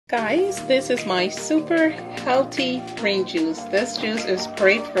Guys, this is my super healthy green juice. This juice is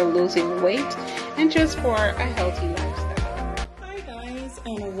great for losing weight and just for a healthy lifestyle. Hi guys,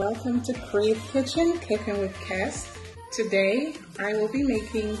 and welcome to Crave Kitchen, Cooking with Cass. Today, I will be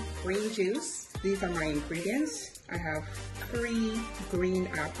making green juice. These are my ingredients. I have 3 green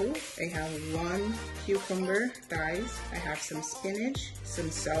apples. I have 1 cucumber, guys. I have some spinach, some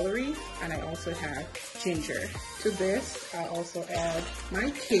celery, and I also have ginger. To this, I'll also add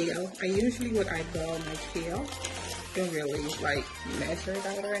my kale. I usually would eyeball my kale. Don't really measure it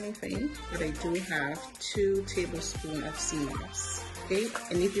out or anything, but I do have 2 tablespoons of seamoss. Okay,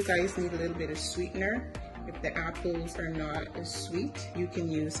 and if you guys need a little bit of sweetener, if the apples are not as sweet, you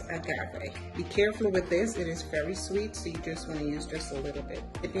can use agave. Be careful with this, it is very sweet, so you just want to use just a little bit.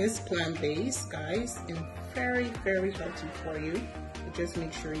 It is plant-based, guys, and very, very healthy for you. But just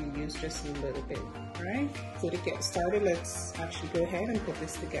make sure you use just a little bit, alright? So to get started, let's actually go ahead and put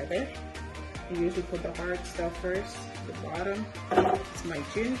this together. I usually put the hard stuff first, the bottom. It's my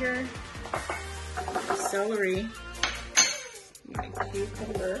ginger, celery, my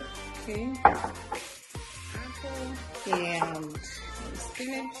cucumber, okay? And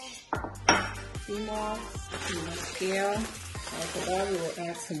spinach, seamoss, and kale. After that, we will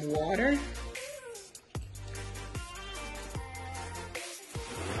add some water.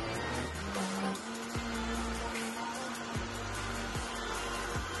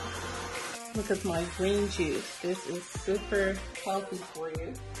 Look at my green juice. This is super healthy for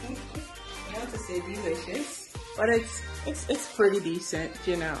you. I want to say delicious. But it's pretty decent,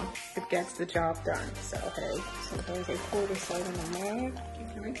 you know. It gets the job done. So hey, sometimes I pour this out in a mug.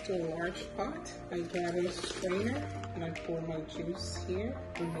 Okay, to a large pot. I grab a strainer and I pour my juice here,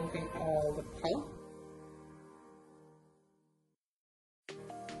 removing all the pulp.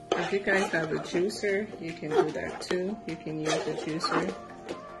 If you guys have a juicer, you can do that too. You can use the juicer.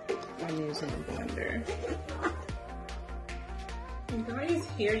 I'm using a blender. And guys,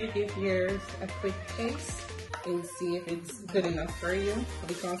 here you give yours a quick taste and see if it's good enough for you.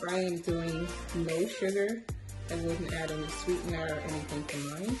 Because I am doing no sugar, I wouldn't add any sweetener or anything to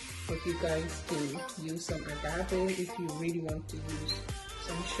mine. But you guys can use some agave if you really want to use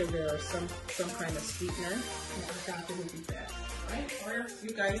some sugar or some kind of sweetener. Agave would be best, right? Or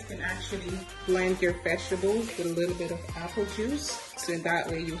you guys can actually blend your vegetables with a little bit of apple juice, so that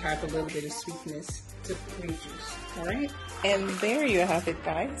way you have a little bit of sweetness to green juice. All right, and there you have it,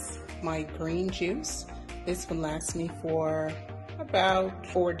 guys. My green juice. This will last me for about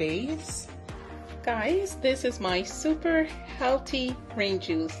 4 days. Guys, this is my super healthy green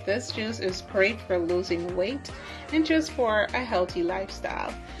juice. This juice is great for losing weight and just for a healthy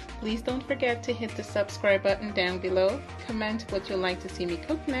lifestyle. Please don't forget to hit the subscribe button down below, comment what you'd like to see me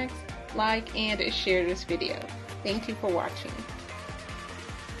cook next, like and share this video. Thank you for watching.